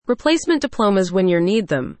Replacement diplomas when you need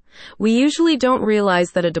them. We usually don't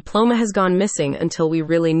realize that a diploma has gone missing until we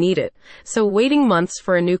really need it, so waiting months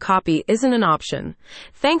for a new copy isn't an option.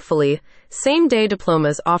 Thankfully, Same-Day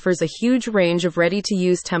Diplomas offers a huge range of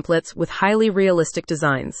ready-to-use templates with highly realistic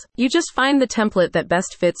designs. You just find the template that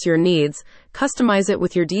best fits your needs, customize it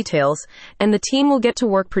with your details, and the team will get to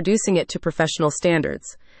work producing it to professional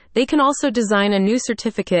standards. They can also design a new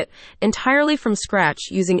certificate entirely from scratch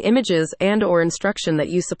using images and/or instruction that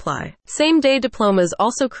you supply. Same-Day Diplomas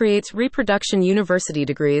also creates reproduction university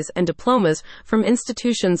degrees and diplomas from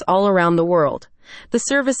institutions all around the world. The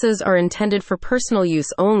services are intended for personal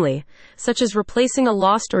use only, such as replacing a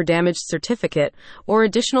lost or damaged certificate, or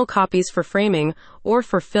additional copies for framing, or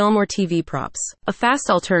for film or TV props. A fast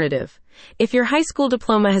alternative. If your high school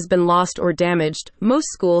diploma has been lost or damaged, most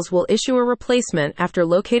schools will issue a replacement after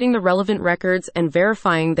locating the relevant records and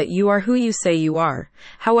verifying that you are who you say you are.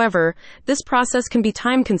 However, this process can be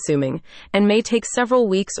time-consuming and may take several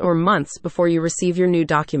weeks or months before you receive your new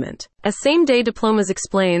document. As Same-Day Diplomas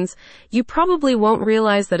explains, you probably won't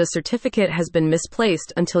realize that a certificate has been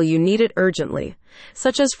misplaced until you need it urgently,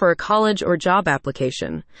 such as for a college or job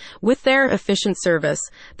application. With their efficient service,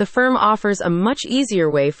 the firm offers a much easier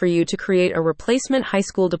way for you to create a replacement high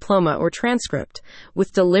school diploma or transcript,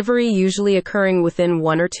 with delivery usually occurring within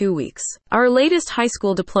 1 or 2 weeks. Our latest high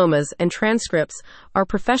school diplomas and transcripts are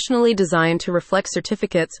professionally designed to reflect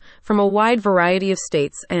certificates from a wide variety of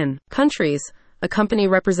states and countries, a company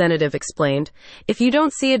representative explained. If you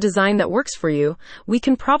don't see a design that works for you, we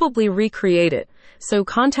can probably recreate it, so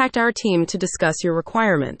contact our team to discuss your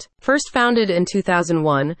requirement. First founded in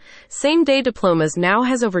 2001, Same-Day Diplomas now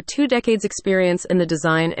has over 2 decades experience in the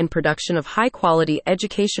design and production of high-quality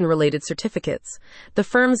education-related certificates. The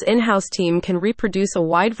firm's in-house team can reproduce a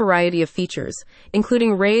wide variety of features,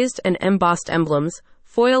 including raised and embossed emblems,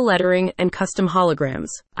 foil lettering, and custom holograms.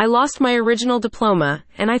 I lost my original diploma,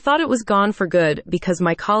 and I thought it was gone for good because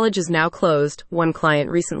my college is now closed, one client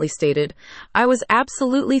recently stated. I was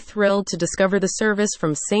absolutely thrilled to discover the service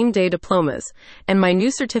from Same-Day Diplomas, and my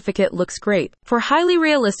new certificate looks great. For highly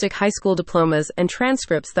realistic high school diplomas and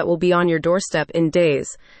transcripts that will be on your doorstep in days,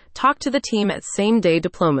 talk to the team at Same-Day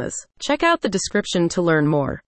Diplomas. Check out the description to learn more.